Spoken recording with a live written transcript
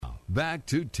Back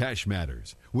to Tesh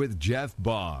Matters with Jeff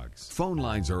Boggs. Phone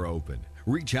lines are open.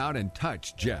 Reach out and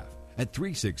touch Jeff at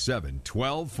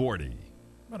 367-1240.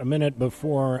 About a minute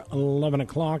before 11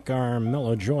 o'clock, our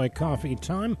Mellow Joy coffee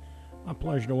time. A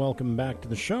pleasure to welcome back to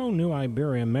the show new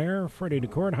Iberia Mayor Freddie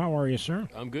DeCourt. How are you, sir?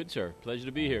 I'm good, sir. Pleasure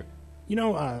to be here. You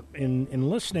know, in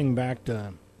listening back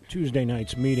to Tuesday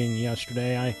night's meeting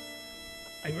yesterday,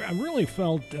 I really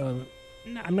felt,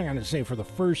 I'm not going to say for the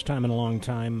first time in a long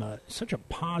time, such a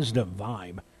positive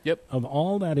vibe. Yep. Of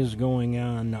all that is going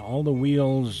on, all the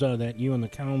wheels that you and the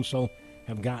council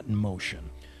have got in motion.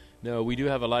 No, we do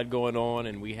have a lot going on,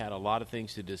 and we had a lot of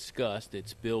things to discuss that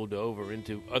spilled over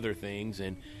into other things.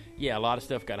 And, yeah, a lot of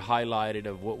stuff got highlighted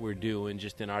of what we're doing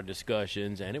just in our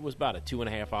discussions. And it was about a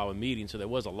 2.5-hour meeting, so there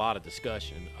was a lot of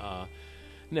discussion.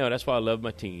 No, that's why I love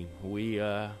my team. We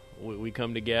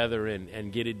come together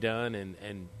and get it done,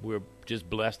 and we're just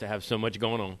blessed to have so much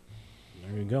going on.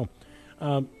 There you go.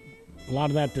 A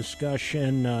lot of that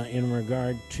discussion in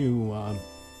regard to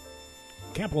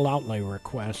capital outlay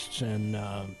requests and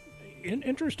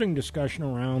interesting discussion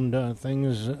around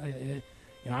things.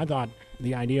 I thought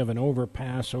the idea of an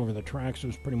overpass over the tracks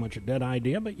was pretty much a dead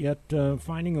idea, but yet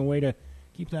finding a way to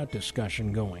keep that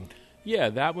discussion going. Yeah,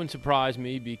 that one surprised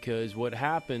me because what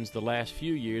happens the last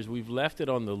few years, we've left it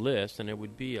on the list, and it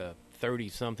would be a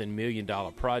 $30-something million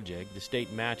project. The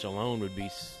state match alone would be,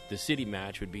 the city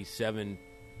match would be $7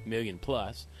 million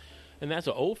plus. And that's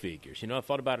old figures. You know, I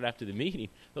thought about it after the meeting.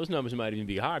 Those numbers might even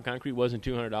be higher. Concrete wasn't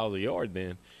 $200 a yard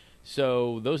then.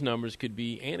 So those numbers could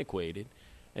be antiquated.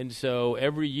 And so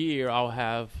every year I'll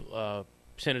have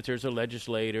senators or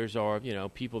legislators or,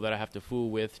 people that I have to fool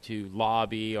with to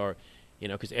lobby or,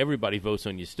 because everybody votes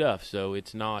on your stuff. So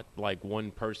it's not like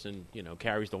one person,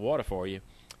 carries the water for you.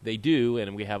 They do,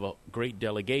 and we have a great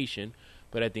delegation.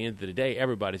 But at the end of the day,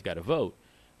 everybody's got to vote.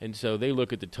 And so they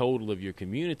look at the total of your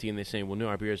community and they say, well, no,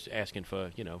 Iberia's asking for,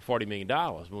 $40 million.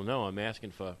 Well, no, I'm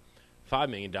asking for $5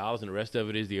 million, and the rest of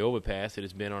it is the overpass that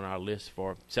has been on our list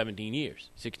for 16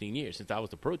 years, since I was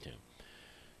the pro tem.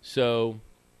 So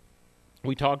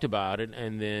we talked about it,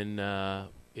 and then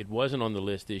it wasn't on the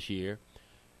list this year.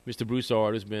 Mr.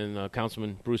 Broussard has been,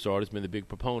 Councilman Broussard has been the big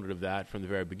proponent of that from the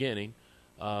very beginning.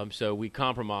 So we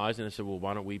compromised, and I said, well,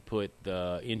 why don't we put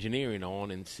the engineering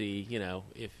on and see,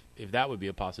 if that would be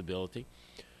a possibility.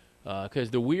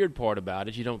 Because the weird part about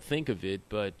it, you don't think of it,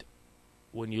 but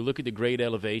when you look at the grade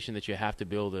elevation that you have to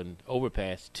build an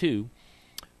overpass to,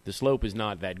 the slope is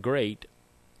not that great.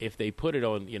 If they put it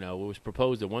on, it was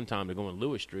proposed at one time to go on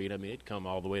Lewis Street. I mean, it'd come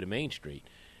all the way to Main Street.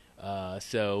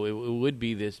 So it would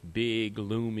be this big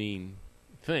looming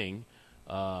thing.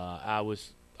 I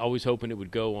was always hoping it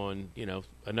would go on,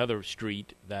 another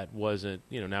street that wasn't,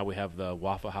 now we have the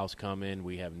Waffle House coming.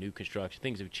 We have new construction.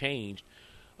 Things have changed.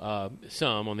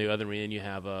 Some on the other end, you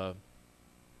have a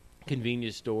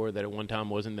convenience store that at one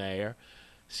time wasn't there.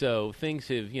 So things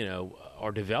have,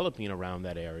 are developing around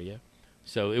that area.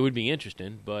 So it would be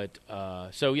interesting. But,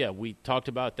 we talked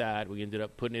about that. We ended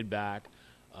up putting it back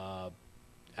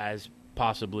as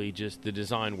possibly just the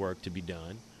design work to be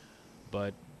done.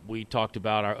 But we talked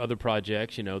about our other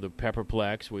projects, the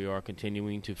Pepperplex. We are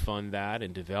continuing to fund that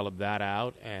and develop that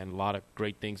out. And a lot of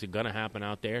great things are going to happen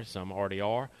out there. Some already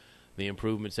are. The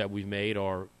improvements that we've made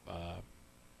are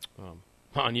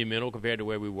monumental compared to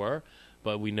where we were,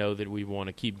 but we know that we want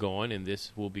to keep going, and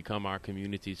this will become our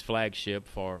community's flagship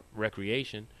for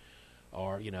recreation,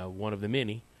 or one of the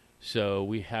many. So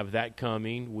we have that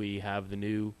coming. We have the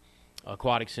new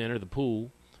aquatic center, the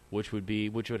pool, which would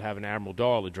have an Admiral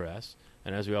Dahl address.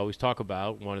 And as we always talk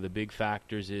about, one of the big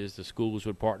factors is the schools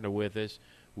would partner with us.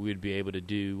 We would be able to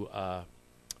do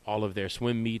all of their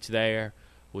swim meets there,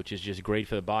 which is just great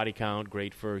for the body count,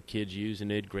 great for kids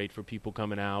using it, great for people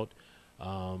coming out.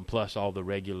 Plus all the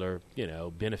regular,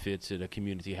 benefits that a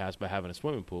community has by having a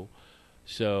swimming pool.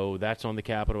 So that's on the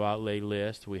capital outlay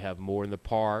list. We have more in the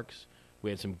parks.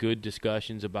 We had some good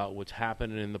discussions about what's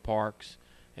happening in the parks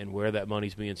and where that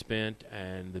money's being spent,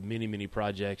 and the many, many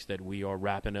projects that we are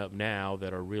wrapping up now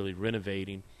that are really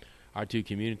renovating our two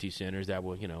community centers that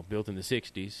were, built in the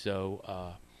 60s.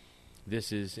 So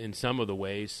this is, in some of the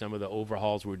ways, some of the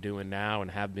overhauls we're doing now and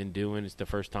have been doing. It's the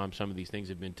first time some of these things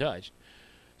have been touched.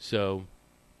 So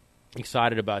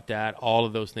excited about that. All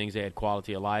of those things add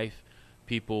quality of life.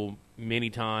 People many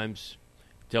times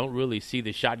don't really see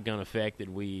the shotgun effect that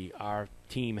our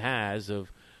team has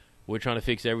of we're trying to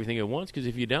fix everything at once, because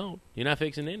if you don't, you're not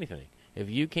fixing anything. If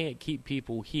you can't keep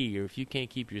people here, if you can't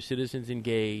keep your citizens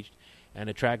engaged and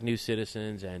attract new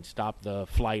citizens and stop the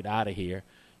flight out of here,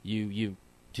 you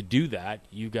to do that,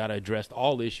 you got to address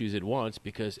all issues at once,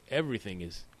 because everything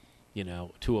is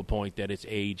to a point that it's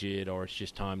aged or it's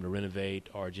just time to renovate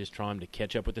or just trying to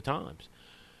catch up with the times.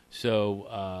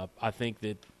 So I think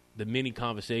that the many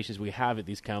conversations we have at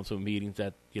these council meetings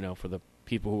that, for the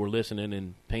people who are listening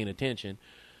and paying attention,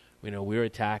 we're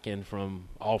attacking from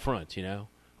all fronts,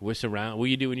 We're surrounded. What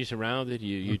do you do when you're surrounded?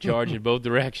 You charge in both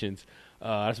directions.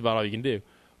 That's about all you can do.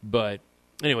 But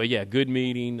anyway, yeah, good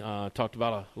meeting. Talked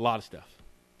about a lot of stuff.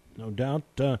 No doubt.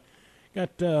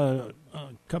 Got a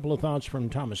couple of thoughts from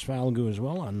Thomas Falgu as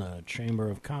well on the Chamber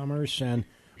of Commerce and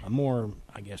more,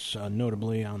 I guess,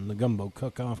 notably on the Gumbo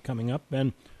Cook-Off coming up.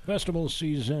 And festival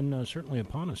season certainly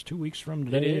upon us. 2 weeks from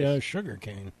today,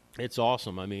 Sugarcane. It's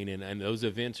awesome. I mean, and those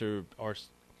events are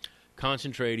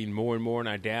concentrating more and more in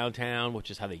our downtown,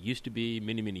 which is how they used to be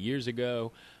many, many years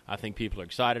ago. I think people are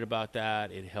excited about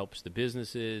that. It helps the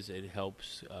businesses. It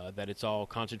helps that it's all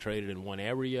concentrated in one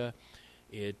area.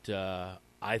 It,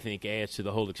 I think, adds to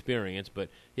the whole experience. But,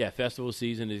 yeah, festival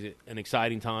season is an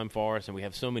exciting time for us, and we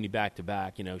have so many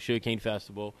back-to-back. Sugarcane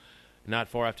Festival. Not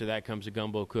far after that comes the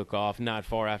Gumbo Cook-Off. Not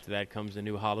far after that comes the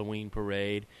new Halloween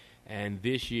Parade. And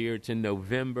this year it's in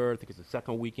November. I think it's the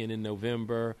second weekend in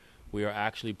November. We are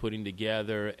actually putting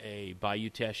together a Bayou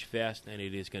Teche Fest, and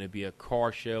it is going to be a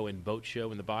car show and boat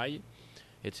show in the Bayou.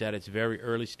 It's at its very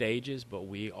early stages, but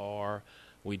we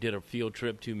did a field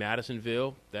trip to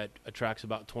Madisonville that attracts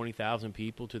about 20,000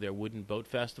 people to their wooden boat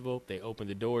festival. They opened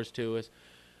the doors to us,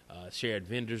 shared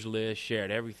vendors list,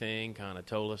 shared everything, kind of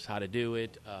told us how to do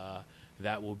it.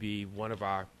 That will be one of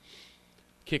our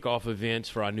kickoff events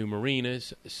for our new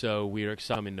marinas. So we are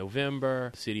excited in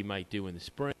November. The city might do in the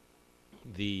spring.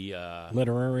 The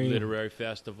literary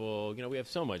festival. We have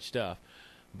so much stuff.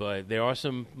 But there are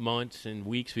some months and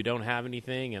weeks we don't have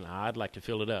anything, and I'd like to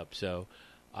fill it up. So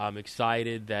I'm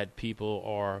excited that people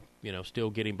are, still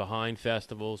getting behind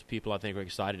festivals. People, I think, are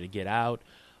excited to get out,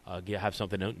 have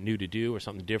something new to do or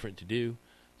something different to do.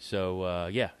 So,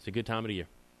 it's a good time of the year.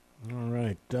 All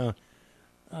right.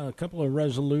 A couple of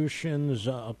resolutions,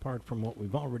 apart from what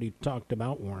we've already talked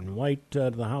about. Warren White,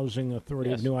 the Housing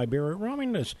Authority of New Iberia,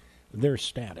 remind us their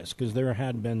status, because there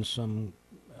had been some,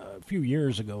 a few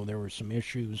years ago, there were some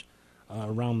issues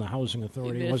around the Housing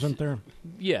Authority, wasn't there?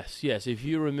 Yes. If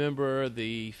you remember,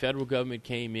 the federal government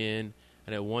came in,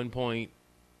 and at one point,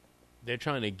 they're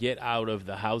trying to get out of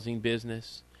the housing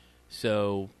business.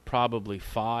 So probably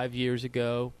 5 years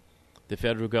ago, the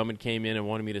federal government came in and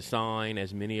wanted me to sign,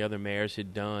 as many other mayors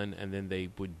had done, and then they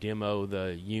would demo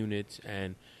the units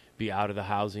and be out of the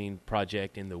housing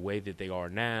project in the way that they are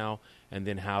now, and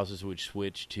then houses would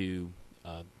switch to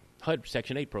HUD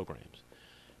Section 8 programs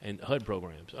and HUD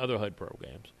programs, other HUD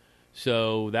programs.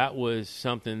 So that was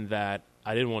something that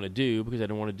I didn't want to do because I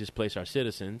didn't want to displace our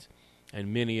citizens,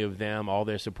 and many of them, all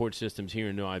their support systems here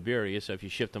in New Iberia, so if you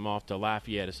shift them off to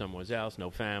Lafayette or somewhere else, no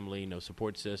family, no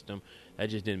support system, that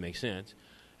just didn't make sense.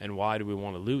 And why do we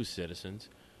want to lose citizens?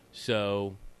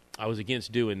 So I was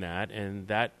against doing that, and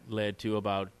that led to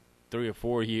about 3 or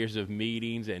 4 years of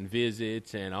meetings and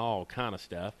visits and all kind of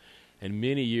stuff. And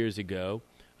many years ago,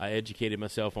 I educated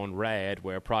myself on RAD,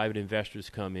 where private investors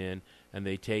come in and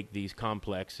they take these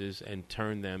complexes and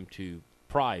turn them to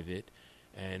private,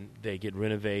 and they get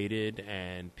renovated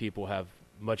and people have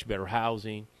much better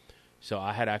housing. So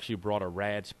I had actually brought a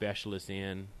RAD specialist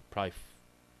in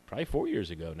probably 4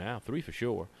 years ago now, 3 for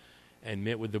sure, and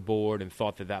met with the board and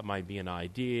thought that might be an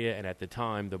idea. And at the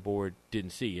time, the board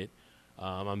didn't see it.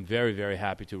 I'm very, very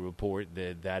happy to report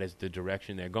that is the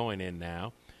direction they're going in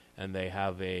now. And they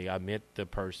have I met the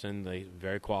person, they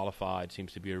very qualified,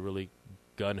 seems to be a really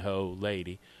gun-ho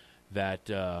lady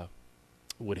that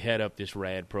would head up this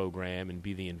RAD program and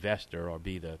be the investor or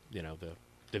be the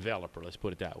developer, let's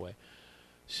put it that way.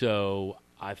 So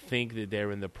I think that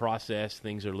they're in the process.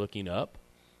 Things are looking up.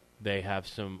 They have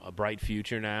a bright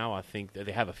future now. I think that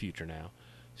they have a future now.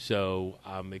 So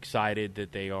I'm excited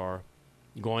that they are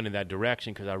going in that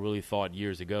direction, because I really thought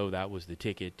years ago that was the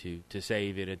ticket to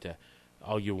save it, and to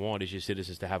all you want is your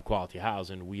citizens to have quality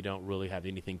housing. We don't really have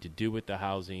anything to do with the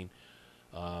housing.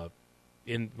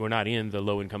 We're not in the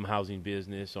low-income housing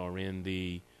business or in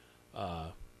the,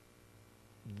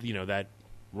 that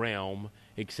realm,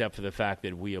 except for the fact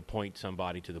that we appoint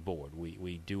somebody to the board.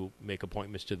 We do make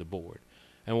appointments to the board.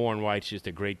 And Warren White's just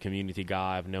a great community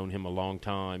guy. I've known him a long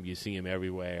time. You see him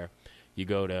everywhere. You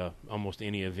go to almost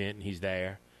any event, and he's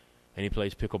there. And he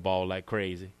plays pickleball like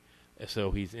crazy.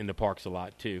 So he's in the parks a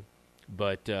lot, too.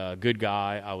 But good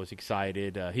guy. I was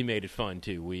excited. He made it fun,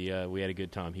 too. We had a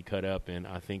good time. He cut up, and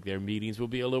I think their meetings will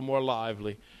be a little more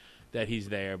lively that he's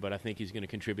there. But I think he's going to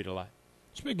contribute a lot.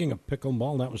 Speaking of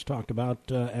pickleball, that was talked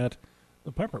about at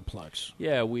the Pepperplex.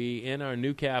 Yeah, in our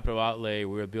new capital outlay,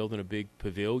 we're building a big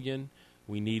pavilion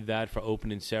We need that for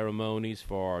opening ceremonies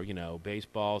for,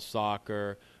 baseball,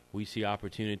 soccer. We see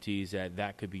opportunities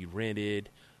that could be rented.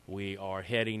 We are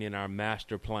heading in our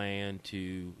master plan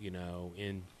to,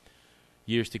 in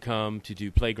years to come to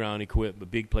do playground equipment, a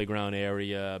big playground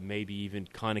area, maybe even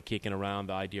kind of kicking around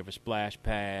the idea of a splash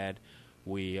pad.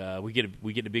 We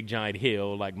get a big giant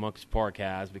hill like Monk's Park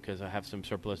has, because I have some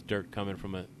surplus dirt coming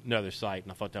from another site,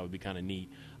 and I thought that would be kind of neat.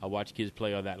 I watched kids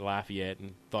play on that Lafayette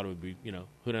and thought it would be,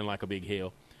 who doesn't like a big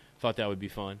hill? Thought that would be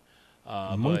fun.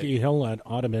 Monkey Hill at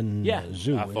Audubon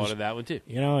Zoo. I thought of that one too.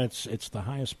 It's the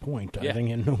highest point, I think,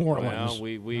 in New Orleans.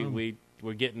 Well,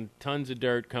 we're getting tons of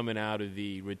dirt coming out of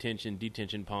the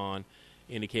detention pond,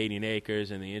 indicating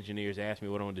acres, and the engineers asked me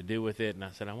what I wanted to do with it, and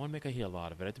I said, I want to make a hill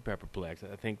out of it at the Pepperplex.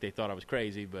 I think they thought I was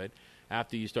crazy, but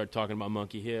after you start talking about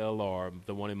Monkey Hill or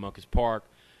the one in Monk's Park,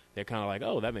 they're kind of like,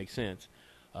 oh, that makes sense.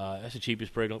 That's the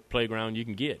cheapest playground you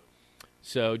can get.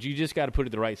 So you just got to put it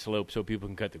the right slope so people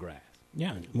can cut the grass.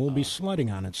 Yeah, we'll be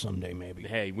sledding on it someday, maybe.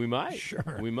 Hey, we might.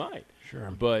 Sure. We might. Sure.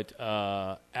 But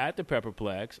at the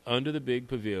Pepperplex, under the big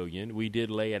pavilion, we did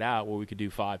lay it out where we could do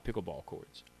 5 pickleball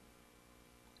courts.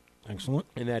 Excellent.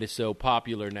 And that is so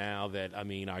popular now that, our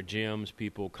gyms,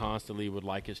 people constantly would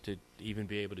like us to even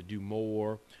be able to do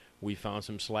more. We found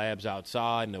some slabs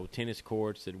outside, no tennis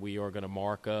courts, that we are going to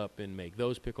mark up and make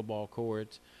those pickleball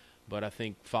courts. But I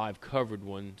think 5 covered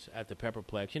ones at the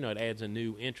Pepperplex, it adds a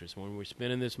new interest. When we're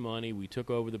spending this money, we took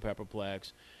over the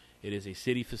Pepperplex. It is a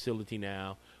city facility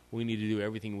now. We need to do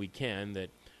everything we can that,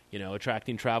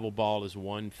 attracting travel ball is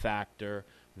one factor.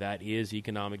 That is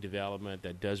economic development.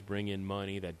 That does bring in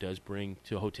money. That does bring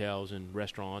to hotels and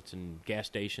restaurants and gas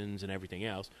stations and everything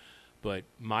else. But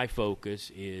my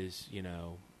focus is,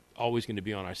 always going to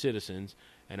be on our citizens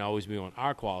and always be on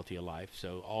our quality of life.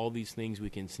 So all these things we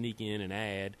can sneak in and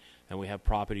add, and we have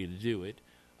property to do it,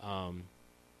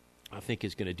 I think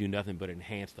is going to do nothing but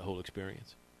enhance the whole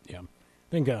experience. Yeah. I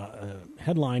think a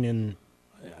headline in,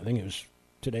 I think it was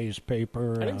today's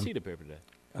paper. I didn't see the paper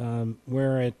today.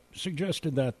 Where it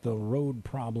suggested that the road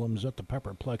problems at the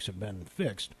Pepperplex have been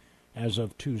fixed as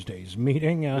of Tuesday's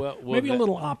meeting. Maybe a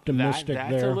little optimistic that's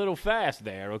there. That's a little fast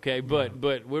there, okay? But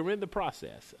we're in the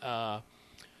process.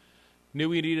 Knew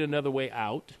we needed another way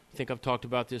out. I think I've talked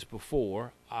about this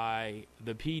before. The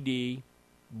PD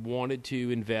wanted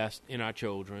to invest in our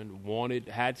children,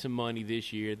 had some money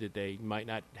this year that they might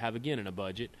not have again in a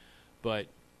budget, but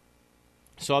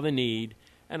saw the need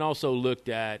and also looked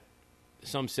at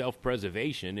some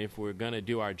self-preservation if we're going to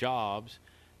do our jobs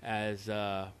as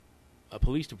a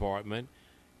police department.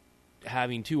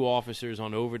 Having 2 officers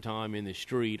on overtime in the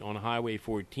street on Highway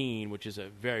 14, which is a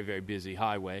very, very busy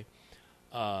highway,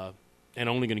 and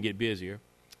only going to get busier,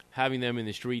 having them in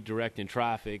the street directing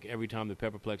traffic every time the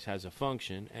Pepperplex has a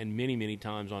function, and many, many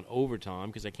times on overtime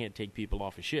because I can't take people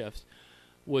off of shifts,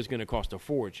 was going to cost a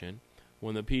fortune.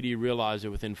 When the PD realized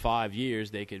that within 5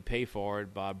 years they could pay for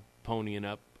it by ponying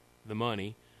up the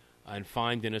money and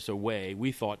finding us a way,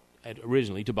 we thought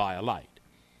originally to buy a light.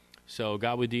 So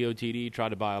got with DOTD, tried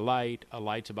to buy a light. A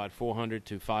light's about $400,000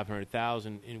 to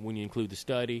 $500,000 when you include the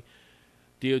study.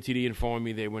 DOTD informed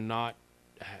me they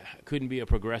couldn't be a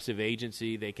progressive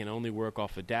agency. They can only work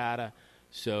off of data.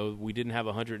 So we didn't have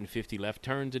 150 left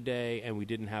turns a day, and we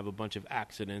didn't have a bunch of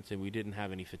accidents, and we didn't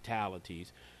have any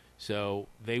fatalities. So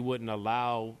they wouldn't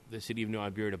allow the city of New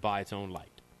Iberia to buy its own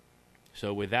light.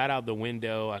 So with that out the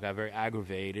window, I got very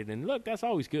aggravated. And look, that's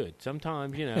always good.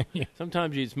 Sometimes,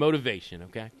 sometimes it's motivation,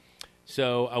 okay?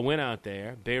 So I went out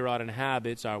there. Bayrod and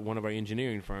Habits, one of our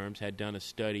engineering firms, had done a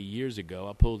study years ago.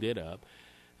 I pulled it up.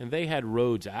 And they had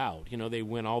roads out. They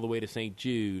went all the way to St.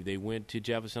 Jude. They went to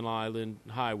Jefferson Island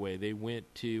Highway. They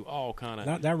went to all kind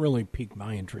of... That really piqued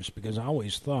my interest because I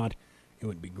always thought it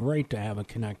would be great to have a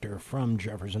connector from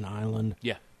Jefferson Island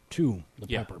to the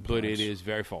Pepperplex. But it is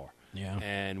very far. Yeah.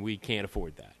 And we can't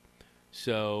afford that.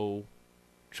 So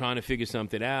trying to figure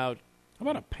something out. How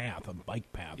about a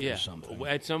bike path or something?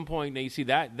 At some point, you see,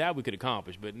 that we could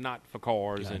accomplish, but not for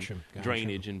cars and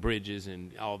drainage and bridges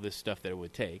and all this stuff that it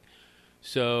would take.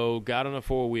 So got on a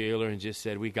 4-wheeler and just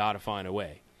said, we got to find a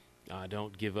way.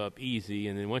 Don't give up easy.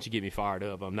 And then once you get me fired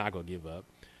up, I'm not going to give up.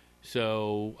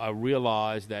 So I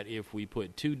realized that if we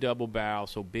put 2 double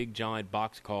barrels, so big giant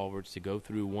box culverts to go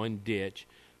through one ditch,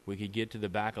 we could get to the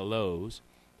back of Lowe's.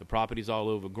 The property's all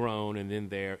overgrown, and then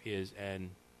there is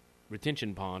an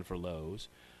retention pond for Lowe's.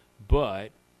 But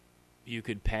you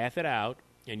could path it out,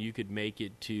 and you could make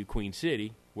it to Queen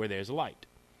City where there's a light.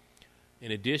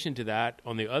 In addition to that,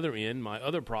 on the other end, my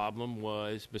other problem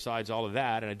was, besides all of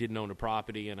that, and I didn't own a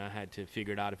property, and I had to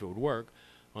figure it out if it would work.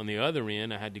 On the other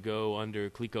end, I had to go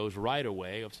under Clico's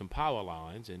right-of-way of some power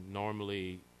lines, and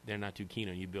normally they're not too keen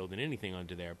on you building anything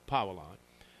under their power line.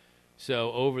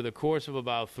 So over the course of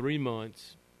about 3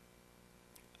 months,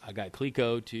 I got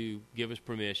CLECO to give us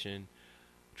permission,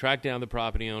 tracked down the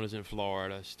property owners in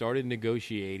Florida, started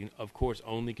negotiating, of course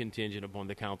only contingent upon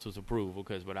the council's approval,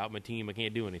 because without my team I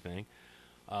can't do anything.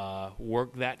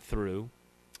 Worked that through.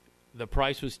 The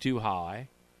price was too high,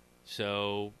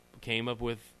 so came up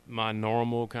with my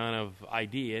normal kind of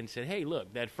idea and said, hey,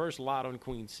 look, that first lot on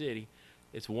Queen City,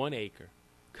 it's 1 acre.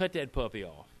 Cut that puppy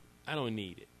off. I don't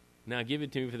need it. Now give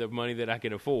it to me for the money that I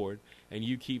can afford, and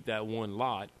you keep that one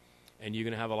lot, and you're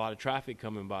going to have a lot of traffic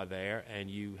coming by there, and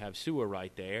you have sewer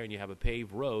right there, and you have a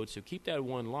paved road, so keep that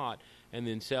one lot and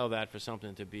then sell that for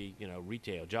something to be,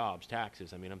 retail, jobs,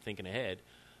 taxes. I mean, I'm thinking ahead.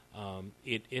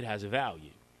 It has a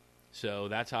value. So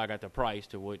that's how I got the price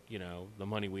to what, the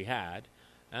money we had.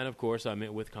 And, of course, I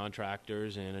met with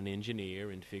contractors and an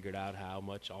engineer and figured out how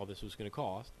much all this was going to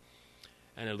cost.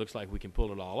 And it looks like we can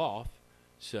pull it all off.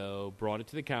 So brought it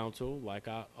to the council like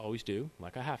I always do,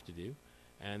 like I have to do.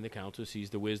 And the council sees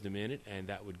the wisdom in it, and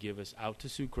that would give us out to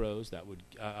Sucrose. That would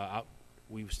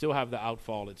we still have the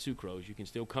outfall at Sucrose. You can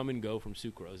still come and go from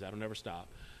Sucrose. That'll never stop.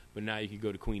 But now you can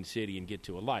go to Queen City and get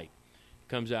to a light. It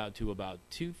comes out to about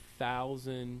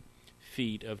 2,000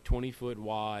 feet of 20-foot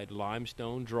wide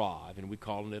limestone drive, and we're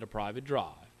calling it a private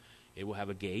drive. It will have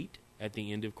a gate at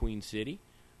the end of Queen City.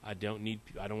 I don't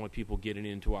want people getting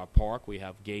into our park. We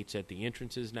have gates at the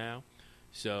entrances now,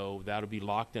 so that'll be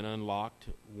locked and unlocked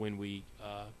when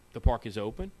the park is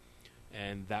open,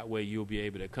 and that way you'll be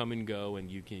able to come and go, and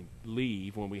you can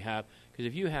leave when we have. Because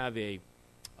if you have a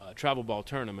travel ball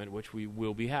tournament, which we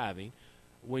will be having,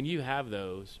 when you have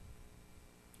those,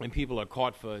 and people are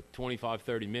caught for 25,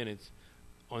 30 minutes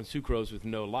on Sucrose with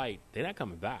no light, they're not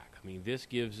coming back. I mean, this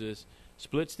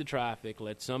splits the traffic,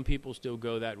 lets some people still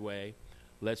go that way,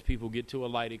 lets people get to a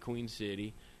light at Queen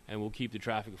City, and we'll keep the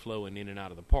traffic flowing in and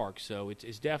out of the park. So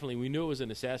it's definitely, we knew it was a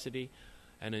necessity,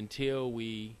 and until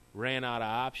we ran out of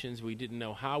options, we didn't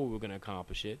know how we were going to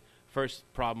accomplish it. First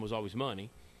problem was always money,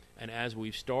 and as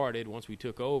we've started, once we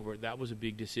took over, that was a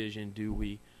big decision. Do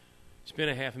we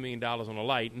spend $500,000 on a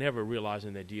light, never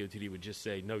realizing that DOTD would just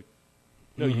say, no,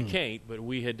 you can't, but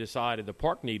we had decided the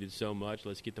park needed so much,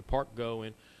 let's get the park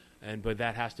going, but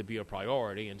that has to be a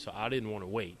priority, and so I didn't want to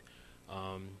wait.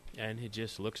 And it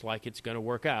just looks like it's going to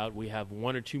work out. We have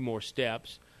 1 or 2 more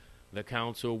steps. The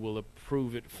council will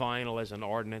approve it final as an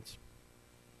ordinance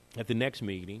at the next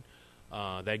meeting.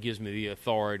 That gives me the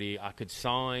authority. I could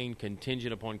sign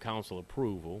contingent upon council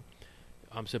approval.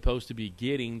 I'm supposed to be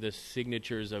getting the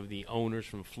signatures of the owners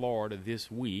from Florida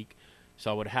this week,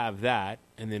 so I would have that.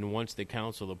 And then once the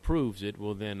council approves it,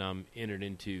 we'll then enter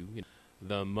into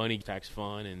the money tax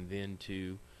fund and then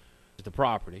to the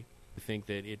property. I think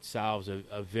that it solves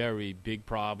a very big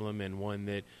problem, and one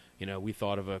that, we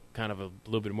thought of a kind of a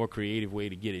little bit more creative way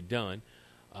to get it done.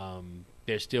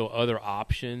 There's still other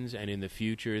options, and in the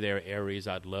future there are areas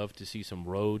I'd love to see some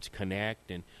roads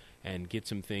connect and get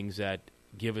some things that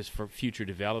give us for future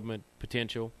development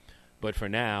potential. But for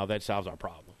now, that solves our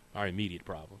problem, our immediate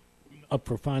problem. Up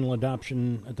for final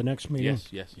adoption at the next meeting?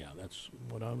 Yes. Yeah, that's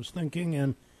what I was thinking.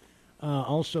 And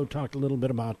also talked a little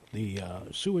bit about the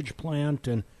sewage plant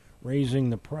and raising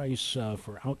the price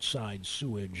for outside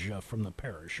sewage from the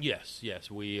parish. Yes.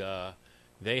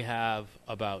 They have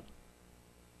about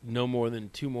no more than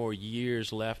 2 more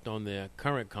years left on the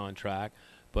current contract,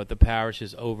 but the parish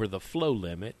is over the flow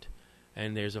limit,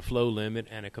 and there's a flow limit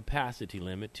and a capacity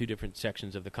limit, 2 different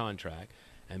sections of the contract.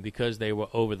 And because they were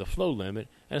over the flow limit,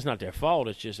 and it's not their fault,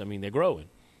 it's just, they're growing.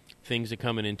 Things are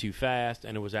coming in too fast,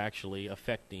 and it was actually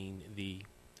affecting the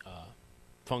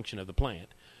function of the plant.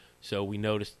 So we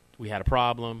noticed we had a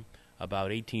problem.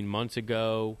 About 18 months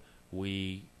ago,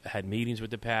 we had meetings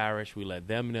with the parish. We let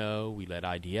them know. We let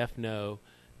IDF know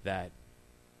that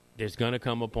there's going to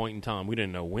come a point in time. We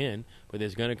didn't know when, but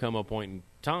there's going to come a point in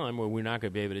time where we're not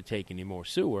going to be able to take any more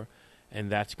sewer,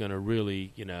 and that's going to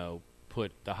really,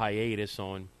 put the hiatus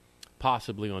on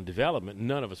possibly on development.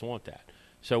 None of us want that.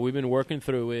 So we've been working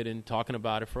through it and talking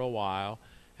about it for a while,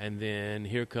 and then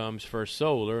here comes First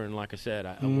Solar, and like I said,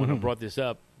 when I brought this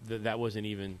up, that wasn't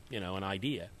even, an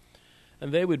idea.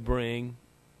 And they would bring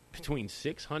between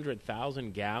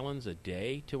 600,000 gallons a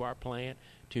day to our plant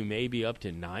to maybe up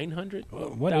to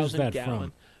 900,000 what is that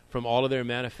gallons from all of their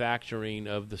manufacturing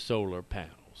of the solar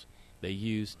panels. They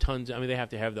use tons. They have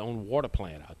to have their own water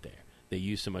plant out there. They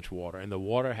use so much water, and the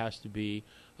water has to be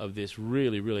of this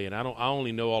really, really. And I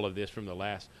only know all of this from the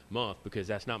last month because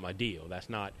that's not my deal. That's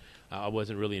not. I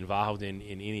wasn't really involved in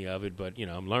any of it, but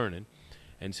I'm learning.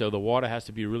 And so the water has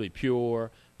to be really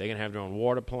pure. They're going to have their own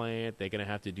water plant. They're going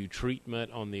to have to do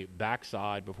treatment on the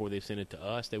backside before they send it to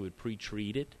us. They would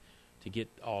pre-treat it to get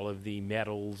all of the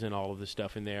metals and all of the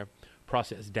stuff in there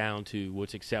processed down to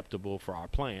what's acceptable for our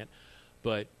plant.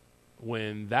 But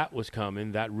when that was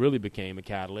coming, that really became a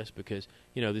catalyst because,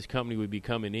 this company would be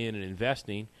coming in and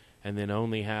investing and then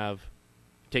only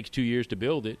takes 2 years to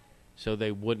build it. So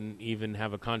they wouldn't even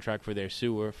have a contract for their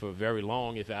sewer for very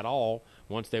long, if at all,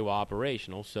 once they were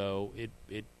operational. So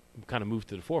it kind of moved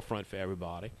to the forefront for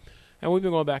everybody. And we've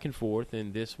been going back and forth,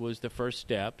 and this was the first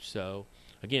step. So,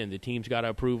 again, the team's got to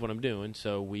approve what I'm doing.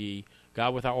 So we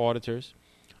got with our auditors.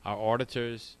 Our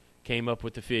auditors came up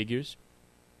with the figures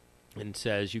and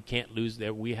says you can't lose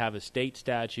that. We have a state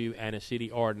statute and a city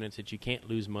ordinance that you can't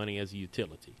lose money as a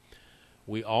utility.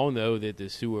 We all know that the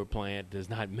sewer plant does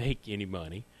not make any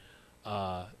money.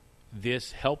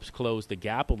 This helps close the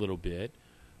gap a little bit,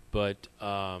 but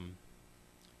I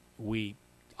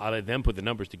let them put the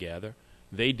numbers together.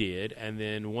 They did, and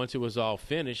then once it was all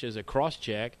finished, as a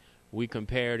cross-check, we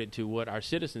compared it to what our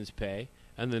citizens pay,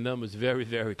 and the number's very,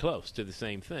 very close to the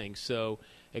same thing. So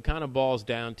it kind of boils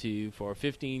down to, for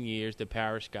 15 years, the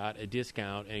parish got a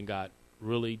discount and got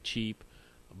really cheap,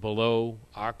 below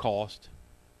our cost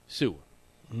sewer.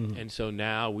 And so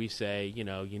now we say,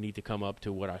 you need to come up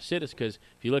to what our citizens, because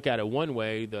if you look at it one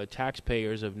way, the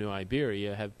taxpayers of New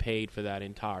Iberia have paid for that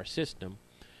entire system.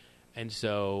 And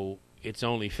so it's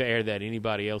only fair that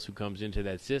anybody else who comes into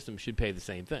that system should pay the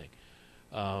same thing.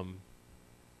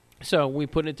 So we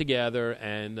put it together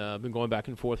and been going back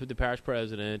and forth with the parish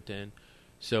president. And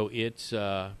so it's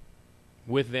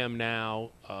with them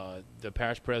now. The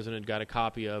parish president got a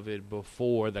copy of it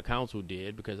before the council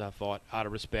did because I thought, out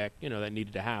of respect, that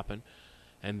needed to happen.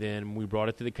 And then we brought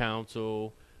it to the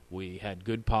council. We had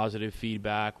good positive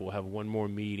feedback. We'll have one more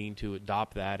meeting to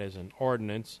adopt that as an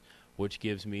ordinance, which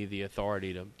gives me the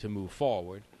authority to move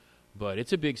forward. But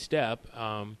it's a big step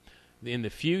in the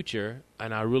future,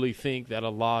 and I really think that a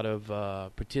lot of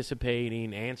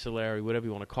participating, ancillary, whatever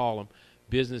you want to call them,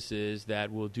 businesses that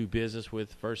will do business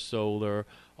with First Solar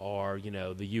or,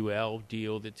 the UL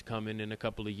deal that's coming in a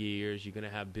couple of years. You're going to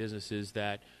have businesses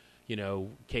that,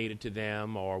 cater to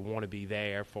them or want to be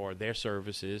there for their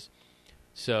services.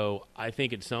 So I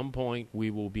think at some point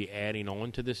we will be adding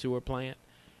on to the sewer plant,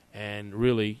 and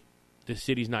really the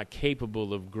city's not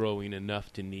capable of growing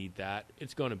enough to need that.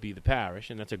 It's going to be the parish,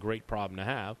 and that's a great problem to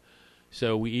have.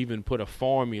 So we even put a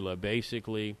formula,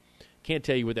 basically. Can't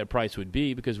tell you what that price would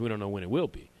be because we don't know when it will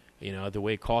be. The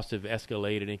way costs have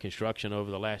escalated in construction over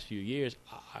the last few years,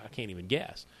 I can't even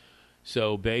guess.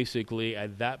 So basically,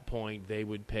 at that point, they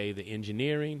would pay the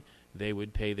engineering, they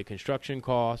would pay the construction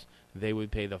costs, they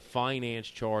would pay the finance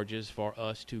charges for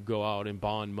us to go out and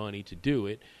bond money to do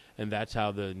it, and that's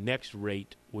how the next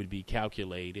rate would be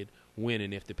calculated when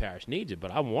and if the parish needs it. But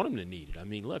I want them to need it. I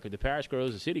mean, look, if the parish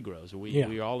grows, the city grows.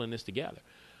 We're all in this together.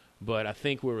 But I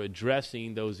think we're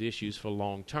addressing those issues for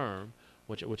long term,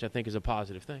 which I think is a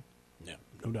positive thing. Yeah,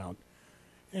 no doubt.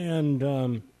 And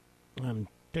I'm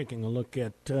taking a look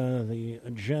at the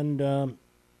agenda.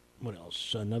 What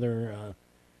else? Another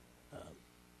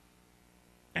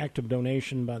active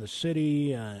donation by the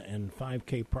city and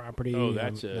 5K property. Oh,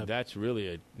 that's really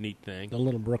a neat thing. The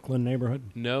Little Brooklyn neighborhood?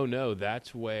 No,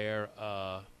 that's where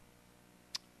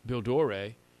Bill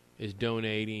Doré is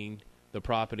donating the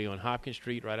property on Hopkins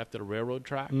Street right after the railroad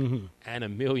track and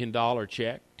 $1 million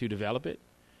check to develop it.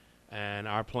 And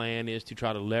our plan is to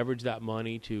try to leverage that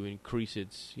money to increase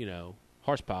its,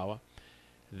 horsepower.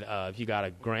 If you got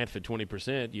a grant for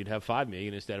 20%, you'd have $5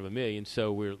 million instead of $1 million.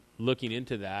 So we're looking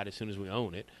into that as soon as we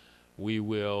own it. We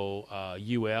will.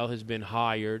 UL has been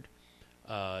hired.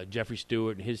 Jeffrey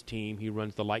Stewart and his team. He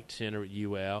runs the Light Center at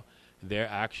UL. They're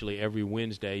actually every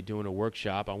Wednesday doing a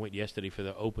workshop. I went yesterday for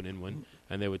the opening one,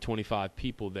 and there were 25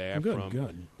 people there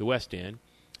from the West End.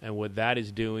 And what that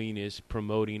is doing is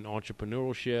promoting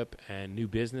entrepreneurship and new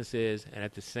businesses. And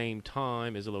at the same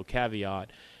time, as a little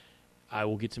caveat, I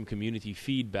will get some community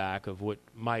feedback of what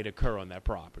might occur on that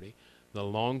property. The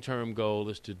long-term goal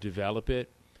is to develop it,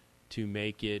 to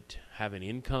make it have an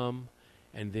income,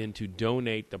 and then to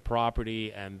donate the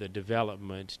property and the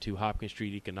development to Hopkins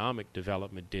Street Economic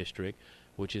Development District,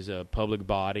 which is a public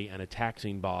body and a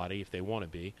taxing body if they want to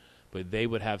be. But they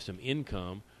would have some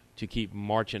income to keep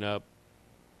marching up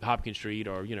Hopkins Street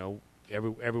or,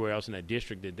 everywhere else in that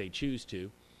district that they choose to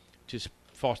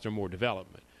foster more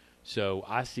development. So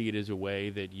I see it as a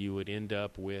way that you would end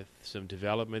up with some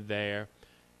development there,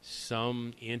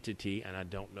 some entity, and I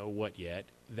don't know what yet,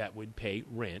 that would pay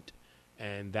rent,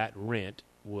 and that rent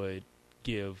would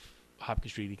give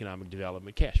Hopkins Street Economic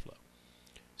Development cash flow.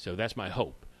 So that's my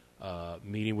hope.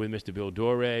 Meeting with Mr. Bill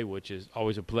Dore, which is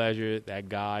always a pleasure. That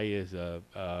guy is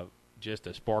just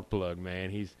a spark plug, man.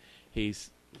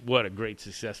 He's what a great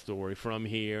success story from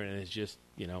here, and has just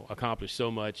accomplished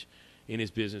so much in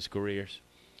his business careers.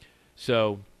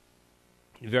 So,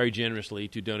 very generously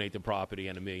to donate the property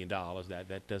and $1 million.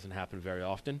 That doesn't happen very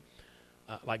often,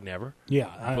 like never.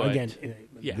 Yeah, But, again,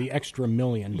 the extra $1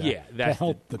 million to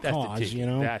help the cause. The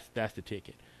ticket. That's the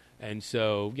ticket. And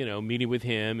so, meeting with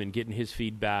him and getting his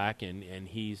feedback, and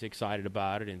he's excited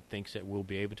about it and thinks that we'll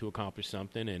be able to accomplish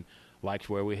something and likes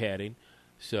where we're heading.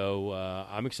 So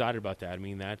I'm excited about that. I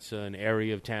mean, that's an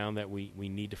area of town that we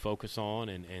need to focus on,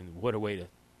 and what a way to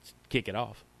kick it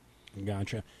off.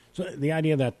 Gotcha. So the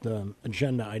idea that the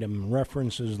agenda item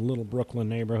references Little Brooklyn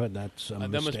neighborhood, that's a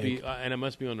mistake. That must be, and it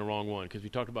must be on the wrong one, because we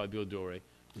talked about Bill Dore.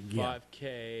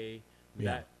 5K,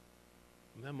 that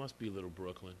must be Little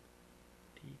Brooklyn.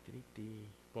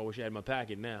 Well, I wish I had my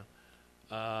packet now,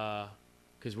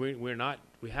 because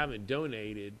we haven't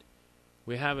donated,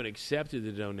 we haven't accepted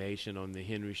the donation on the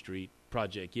Henry Street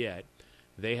project yet.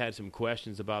 They had some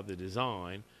questions about the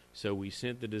design, so we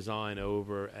sent the design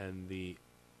over, and the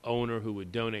owner who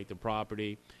would donate the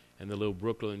property and the Little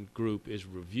Brooklyn group is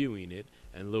reviewing it,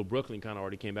 and Little Brooklyn kind of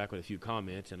already came back with a few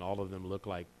comments, and all of them look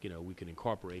like we can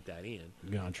incorporate that in.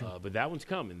 Gotcha. But that one's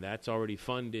coming. That's already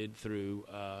funded through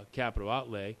capital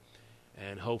outlay,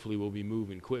 and hopefully we'll be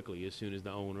moving quickly as soon as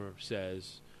the owner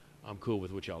says, I'm cool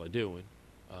with what y'all are doing.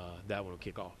 That one will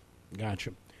kick off.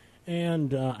 Gotcha.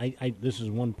 And this is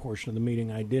one portion of the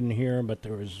meeting I didn't hear, but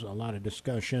there was a lot of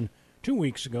discussion 2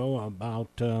 weeks ago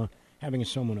about having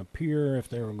someone appear if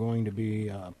they were going to be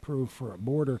approved for a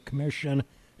border commission,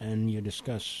 and you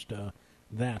discussed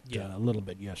that a little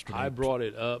bit yesterday. I brought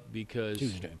it up because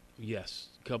Tuesday. Yes,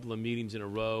 a couple of meetings in a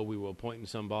row, we were appointing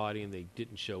somebody and they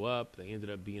didn't show up. They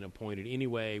ended up being appointed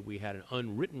anyway. We had an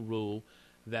unwritten rule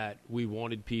that we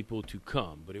wanted people to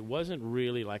come, but it wasn't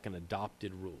really like an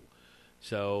adopted rule.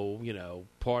 So,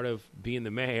 part of being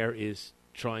the mayor is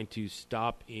trying to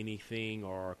stop anything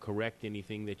or correct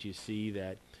anything that you see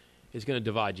that is going to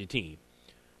divide your team.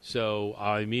 So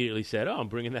I immediately said, I'm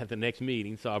bringing that to the next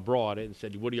meeting. So I brought it and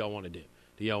said, what do y'all want to do?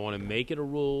 Do y'all want to make it a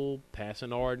rule, pass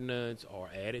an ordinance, or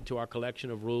add it to our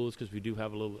collection of rules? Because we do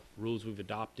have a little rules we've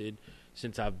adopted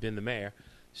since I've been the mayor.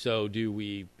 So do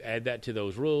we add that to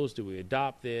those rules? Do we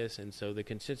adopt this? And so the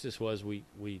consensus was we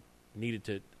needed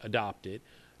to adopt it.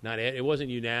 It wasn't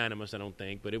unanimous, I don't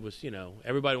think, but it was,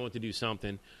 everybody wanted to do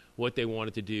something. What they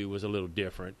wanted to do was a little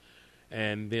different.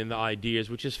 And then the ideas,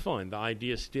 which is fun, the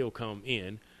ideas still come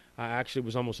in. I actually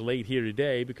was almost late here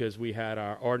today because we had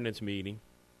our ordinance meeting.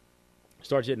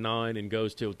 Starts at 9 and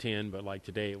goes till 10, but like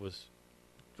today it was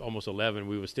almost 11.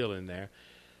 We were still in there.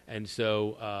 And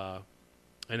so,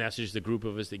 and that's just the group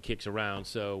of us that kicks around.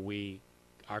 So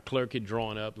our clerk had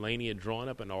drawn up, Laney had drawn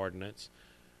up an ordinance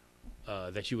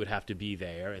that you would have to be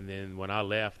there. And then when I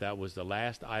left, that was the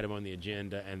last item on the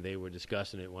agenda, and they were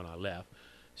discussing it when I left.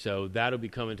 So that'll be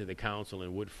coming to the council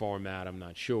in what format, I'm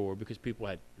not sure, because people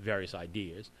had various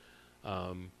ideas.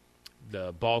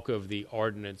 The bulk of the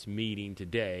ordinance meeting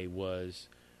today was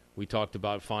we talked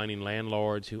about finding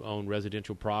landlords who own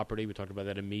residential property. We talked about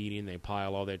that in a meeting. They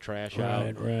pile all their trash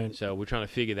out. Right. So we're trying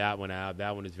to figure that one out.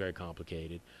 That one is very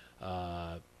complicated.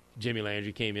 Jimmy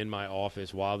Landry came in my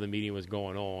office while the meeting was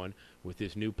going on with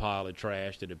this new pile of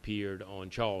trash that appeared on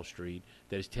Charles Street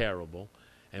that is terrible.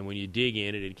 And when you dig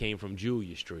in it, it came from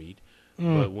Julia Street.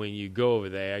 But when you go over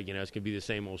there, it's going to be the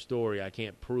same old story. I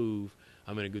can't prove.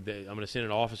 I'm going to send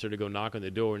an officer to go knock on the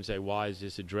door and say, why is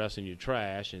this address in your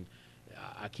trash? And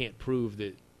I can't prove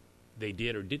that they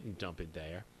did or didn't dump it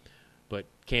there. But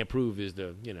can't prove is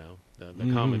the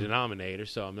common denominator,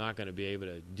 so I'm not going to be able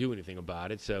to do anything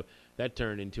about it. So that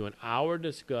turned into an hour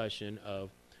discussion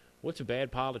of what's a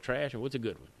bad pile of trash and what's a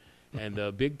good one. And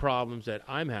the big problems that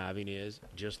I'm having is,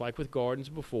 just like with gardens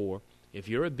before, if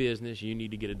you're a business, you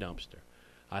need to get a dumpster.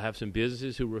 I have some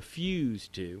businesses who refuse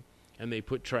to, and they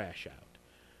put trash out.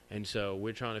 And so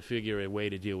we're trying to figure a way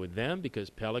to deal with them, because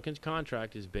Pelican's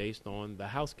contract is based on the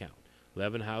house count.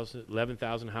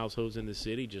 11,000 households in the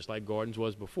city, just like Gardens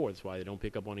was before. That's why they don't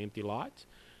pick up on empty lots.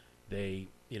 They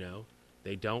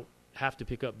don't have to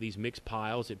pick up these mixed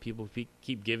piles that people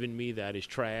keep giving me that is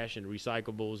trash and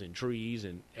recyclables and trees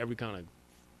and every kind of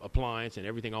appliance and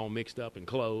everything all mixed up and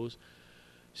clothes.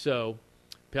 So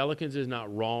Pelicans is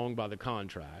not wrong by the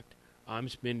contract. I'm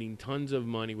spending tons of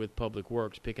money with Public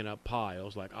Works picking up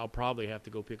piles. Like, I'll probably have to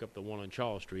go pick up the one on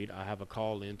Charles Street. I have a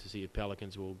call in to see if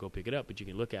Pelicans will go pick it up, but you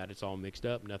can look at it. It's all mixed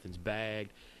up. Nothing's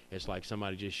bagged. It's like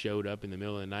somebody just showed up in the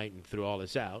middle of the night and threw all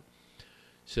this out.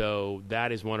 So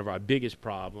that is one of our biggest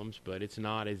problems, but it's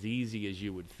not as easy as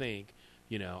you would think.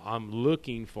 I'm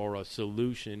looking for a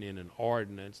solution in an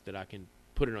ordinance that I can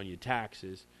put it on your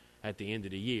taxes at the end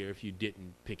of the year if you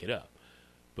didn't pick it up.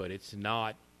 But it's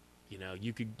not,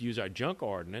 you could use our junk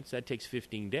ordinance. That takes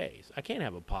 15 days. I can't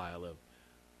have a pile of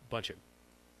bunch of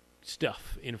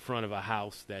stuff in front of a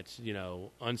house that's,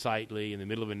 unsightly in the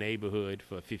middle of a neighborhood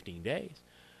for 15 days.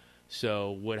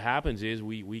 So what happens is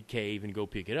we cave and go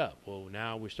pick it up. Well,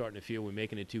 now we're starting to feel we're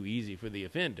making it too easy for the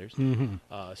offenders.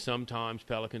 Mm-hmm. Sometimes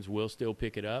Pelicans will still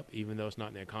pick it up, even though it's not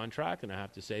in their contract, and I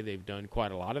have to say they've done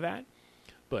quite a lot of that.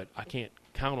 But I can't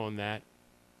count on that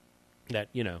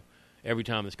every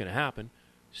time it's going to happen.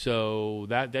 So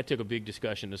that took a big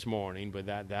discussion this morning, but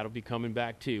that'll be coming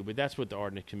back too. But that's what the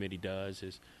ordinance committee does.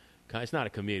 It's not a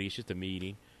committee, it's just a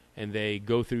meeting, and they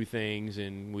go through things,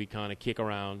 and we kind of kick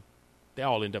around. They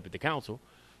all end up at the council,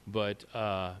 but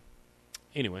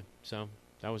anyway, so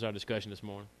that was our discussion this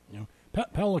morning.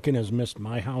 Pelican has missed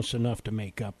my house enough to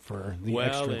make up for the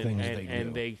extra things they do.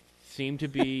 And they seem to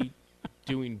be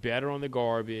doing better on the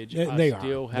garbage. They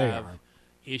still have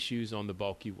issues on the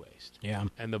bulky waste. Yeah.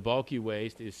 And the bulky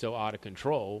waste is so out of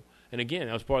control. And again,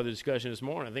 that was part of the discussion this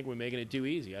morning. I think we're making it too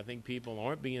easy. I think people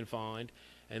aren't being fined,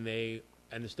 and the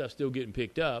stuff's still getting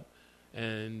picked up.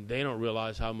 And they don't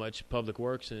realize how much Public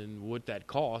Works and what that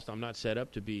costs. I'm not set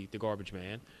up to be the garbage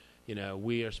man.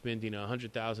 We are spending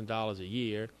 $100,000 a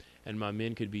year, and my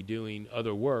men could be doing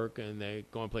other work, and they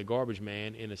go and play garbage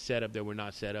man in a setup that we're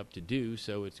not set up to do,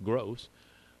 so it's gross.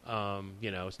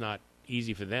 It's not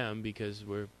easy for them because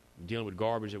we're dealing with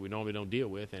garbage that we normally don't deal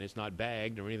with, and it's not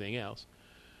bagged or anything else.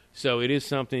 So it is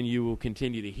something you will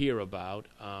continue to hear about,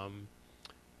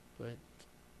 but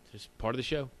it's just part of the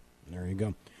show. There you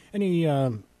go.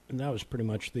 That was pretty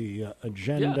much the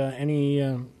agenda. Yeah.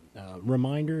 Any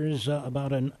reminders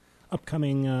about an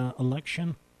upcoming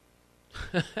election?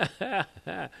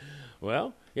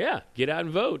 Well, yeah, get out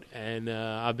and vote. And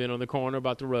I've been on the corner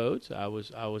about the roads. I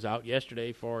was out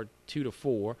yesterday for 2 to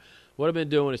 4. What I've been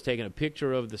doing is taking a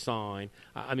picture of the sign.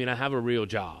 I have a real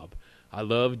job. I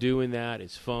love doing that.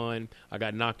 It's fun. I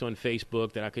got knocked on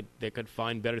Facebook that I could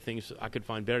find better things. I could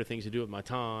find better things to do with my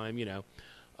time.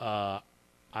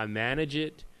 I manage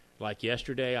it. Like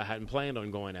yesterday, I hadn't planned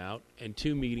on going out, and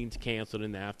 2 meetings canceled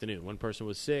in the afternoon. One person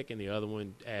was sick, and the other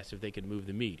one asked if they could move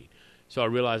the meeting. So I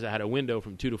realized I had a window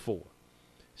from 2 to 4.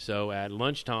 So at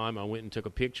lunchtime, I went and took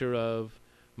a picture of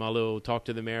my little talk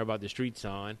to the mayor about the street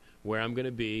sign, where I'm going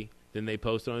to be. Then they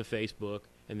posted on Facebook,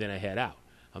 and then I head out.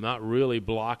 I'm not really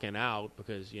blocking out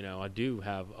because, I do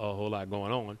have a whole lot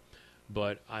going on.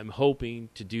 But I'm hoping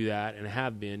to do that and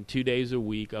have been 2 days a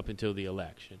week up until the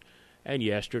election. And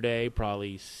yesterday,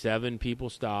 probably 7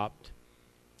 people stopped.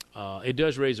 It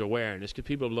does raise awareness because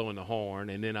people are blowing the horn.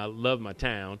 And then I love my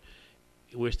town.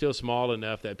 We're still small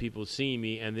enough that people see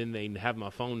me, and then they have my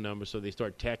phone number, so they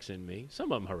start texting me.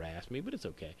 Some of them harass me, but it's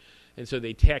okay. And so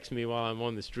they text me while I'm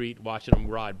on the street watching them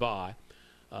ride by.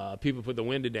 People put the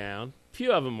window down. A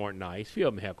few of them weren't nice. A few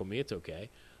of them heckle me. It's okay.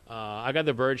 I got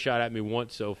the bird shot at me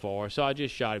once so far, so I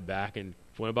just shot it back and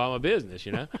went about my business,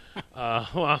 I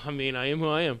am who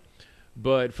I am.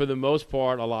 But for the most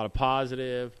part, a lot of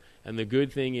positive. And the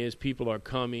good thing is people are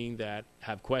coming that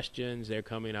have questions. They're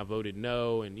coming, I voted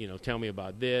no, and, tell me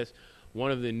about this.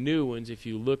 One of the new ones, if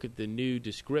you look at the new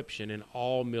description, and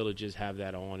all millages have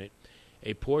that on it,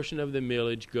 a portion of the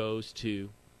millage goes to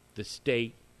the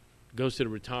state, goes to the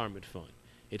retirement fund.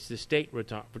 It's the state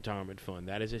retirement fund.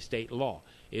 That is a state law.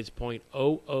 It's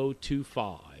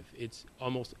 .0025. It's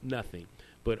almost nothing.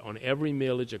 But on every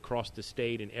millage across the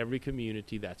state and every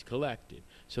community, that's collected.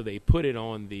 So they put it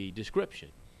on the description.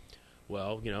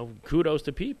 Well, kudos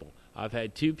to people. I've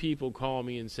had 2 people call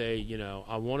me and say,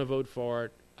 I want to vote for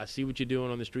it. I see what you're doing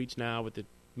on the streets now with the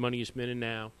money you're spending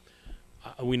now.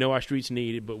 We know our streets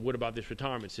need it, but what about this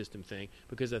retirement system thing?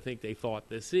 Because I think they thought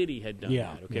the city had done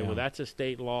that. Okay, well, that's a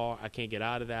state law. I can't get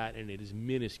out of that, and it is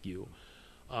minuscule.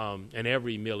 And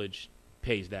every millage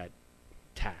pays that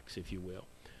tax, if you will.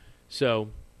 So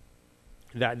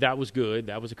that was good.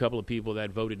 That was a couple of people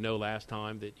that voted no last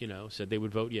time that, said they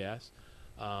would vote yes.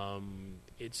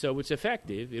 So it's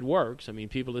effective. It works.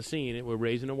 People are seeing it. We're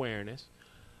raising awareness.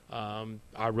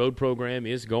 Our road program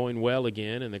is going well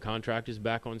again, and the contractor's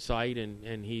back on site,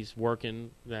 and he's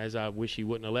working as I wish he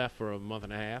wouldn't have left for a month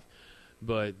and a half.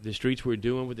 But the streets we're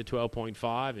doing with the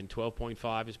 12.5, and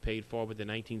 12.5 is paid for with the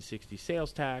 1960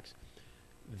 sales tax.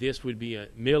 This would be a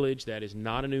millage that is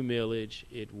not a new millage.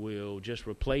 It will just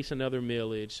replace another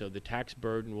millage, so the tax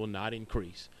burden will not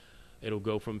increase. It'll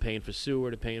go from paying for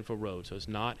sewer to paying for roads, so it's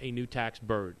not a new tax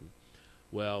burden.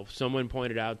 Well, someone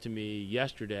pointed out to me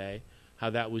yesterday how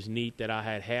that was neat that I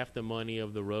had half the money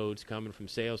of the roads coming from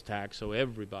sales tax, so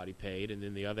everybody paid, and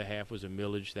then the other half was a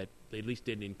millage that they at least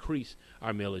didn't increase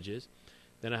our millages.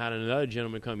 Then I had another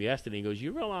gentleman come yesterday and goes,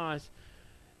 you realize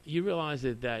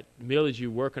that millage you're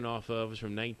working off of is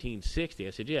from 1960? I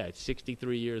said, yeah, it's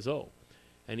 63 years old.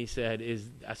 And he said,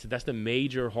 I said, that's the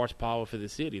major horsepower for the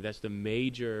city. That's the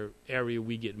major area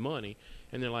we get money.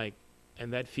 And they're like,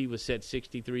 and that fee was set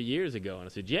 63 years ago. And I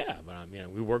said, yeah, but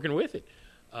we're working with it.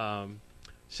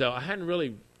 So I hadn't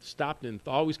really stopped and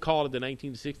always called it the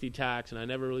 1960 tax, and I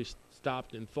never really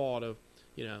stopped and thought of,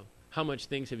 how much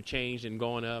things have changed and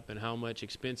gone up and how much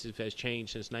expenses has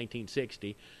changed since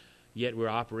 1960, yet we're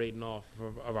operating off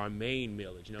of our main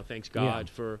millage. Thanks God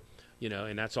for,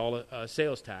 and that's all a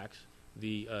sales tax,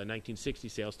 the 1960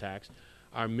 sales tax.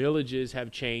 Our millages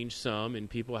have changed some, and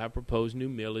people have proposed new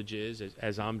millages,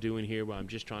 as I'm doing here, where I'm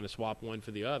just trying to swap one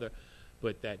for the other.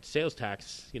 But that sales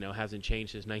tax, hasn't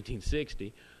changed since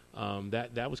 1960.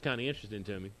 That was kind of interesting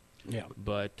to me. Yeah.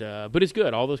 But it's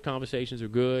good. All those conversations are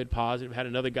good, positive. Had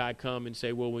another guy come and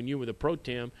say, well, when you were the pro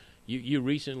tem, you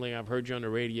recently, I've heard you on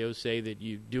the radio say that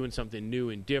you're doing something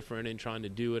new and different and trying to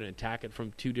do it and attack it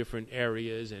from two different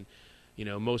areas. And,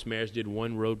 most mayors did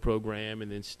one road program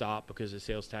and then stopped because the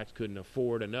sales tax couldn't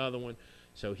afford another one.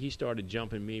 So he started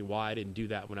jumping me why I didn't do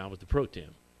that when I was the pro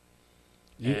tem.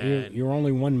 You're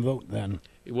only one vote then.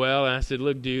 Well, I said,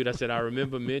 look, dude, I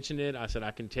remember mentioning it. I said, I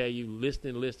can tell you list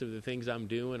of the things I'm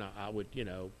doing. I would,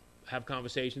 have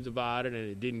conversations about it,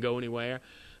 and it didn't go anywhere.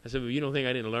 I said, well, you don't think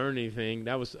I didn't learn anything?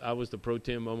 I was the pro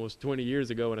tem almost 20 years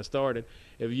ago when I started.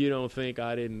 If you don't think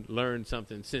I didn't learn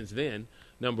something since then,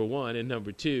 number one, and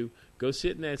number two, go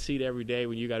sit in that seat every day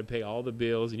when you got to pay all the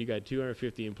bills and you got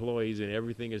 250 employees and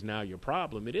everything is now your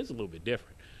problem. It is a little bit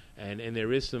different. And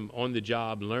there is some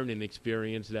on-the-job learning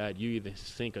experience that you either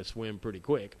sink or swim pretty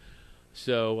quick.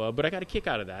 So, but I got a kick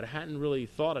out of that. I hadn't really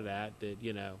thought of that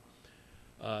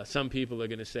some people are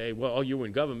going to say, well, you were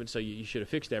in government, so you should have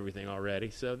fixed everything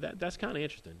already. So that's kind of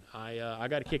interesting. I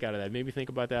got a kick out of that. Made me think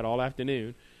about that all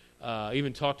afternoon.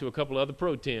 Even talked to a couple of other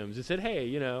pro tems and said,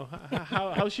 hey,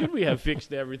 how should we have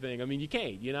fixed everything? I mean, you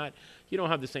can't. You don't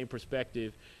have the same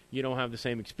perspective. You don't have the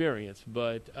same experience.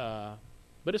 But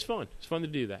it's fun. It's fun to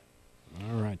do that.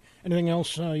 All right. Anything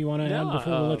else you want to add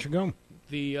before we let you go?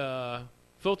 The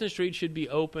Fulton Street should be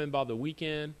open by the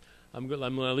weekend. I'm going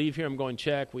to leave here. I'm going to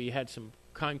check. We had some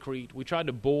concrete. We tried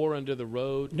to bore under the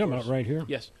road. No, not right here.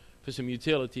 Yes, for some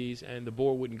utilities, and the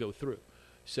bore wouldn't go through.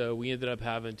 So we ended up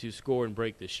having to score and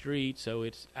break the street. So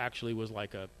it actually was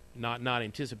like a not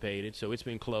anticipated. So it's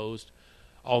been closed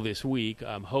all this week.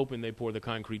 I'm hoping they pour the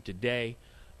concrete today.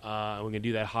 We're going to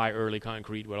do that high early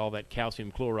concrete with all that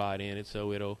calcium chloride in it.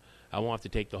 So I won't have to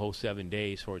take the whole 7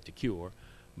 days for it to cure.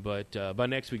 But by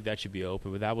next week, that should be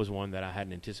open. But that was one that I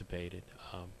hadn't anticipated.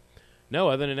 No,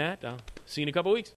 other than that, I'll see you in a couple weeks.